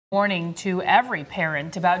Warning to every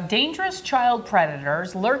parent about dangerous child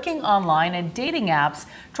predators lurking online and dating apps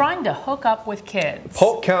trying to hook up with kids.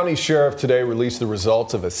 Polk County Sheriff today released the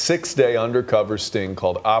results of a 6-day undercover sting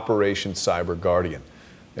called Operation Cyber Guardian.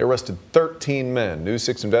 They arrested 13 men. News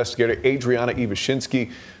 6 investigator Adriana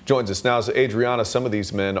Ivashinsky joins us now. So, Adriana, some of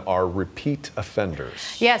these men are repeat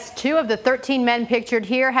offenders. Yes, 2 of the 13 men pictured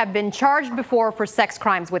here have been charged before for sex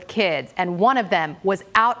crimes with kids, and one of them was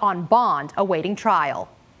out on bond awaiting trial.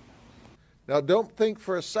 Now, don't think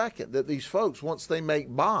for a second that these folks, once they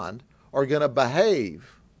make bond, are going to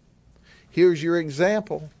behave. Here's your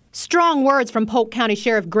example. Strong words from Polk County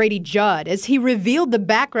Sheriff Grady Judd as he revealed the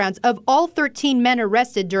backgrounds of all 13 men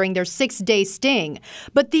arrested during their 6-day sting.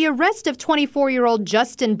 But the arrest of 24-year-old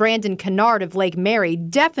Justin Brandon Kennard of Lake Mary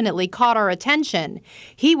definitely caught our attention.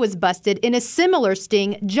 He was busted in a similar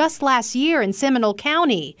sting just last year in Seminole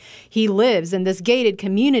County. He lives in this gated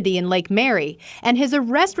community in Lake Mary, and his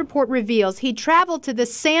arrest report reveals he traveled to the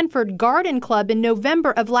Sanford Garden Club in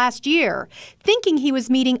November of last year, thinking he was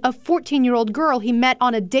meeting a 14-year-old girl he met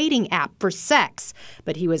on a dating app for sex,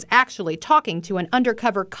 but he was actually talking to an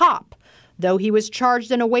undercover cop. Though he was charged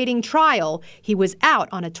and awaiting trial, he was out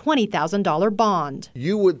on a $20,000 bond.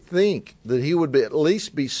 You would think that he would at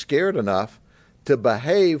least be scared enough to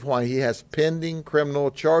behave while he has pending criminal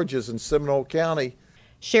charges in Seminole County.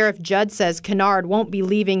 Sheriff Judd says Kennard won't be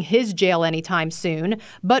leaving his jail anytime soon,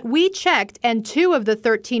 but we checked and 2 of the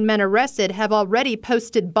 13 men arrested have already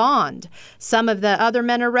posted bond. Some of the other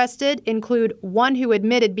men arrested include one who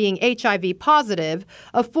admitted being HIV positive,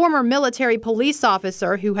 a former military police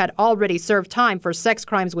officer who had already served time for sex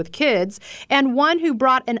crimes with kids, and one who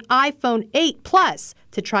brought an iPhone 8 Plus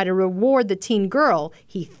to try to reward the teen girl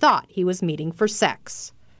he thought he was meeting for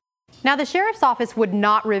sex. Now, the sheriff's office would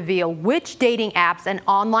not reveal which dating apps and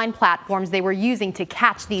online platforms they were using to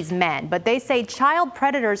catch these men, but they say child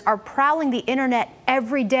predators are prowling the internet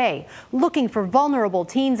every day, looking for vulnerable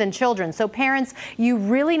teens and children. So parents, you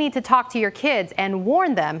really need to talk to your kids and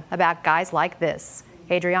warn them about guys like this.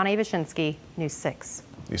 Adriana Ivashinsky, News 6.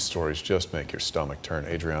 These stories just make your stomach turn.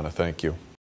 Adriana, thank you.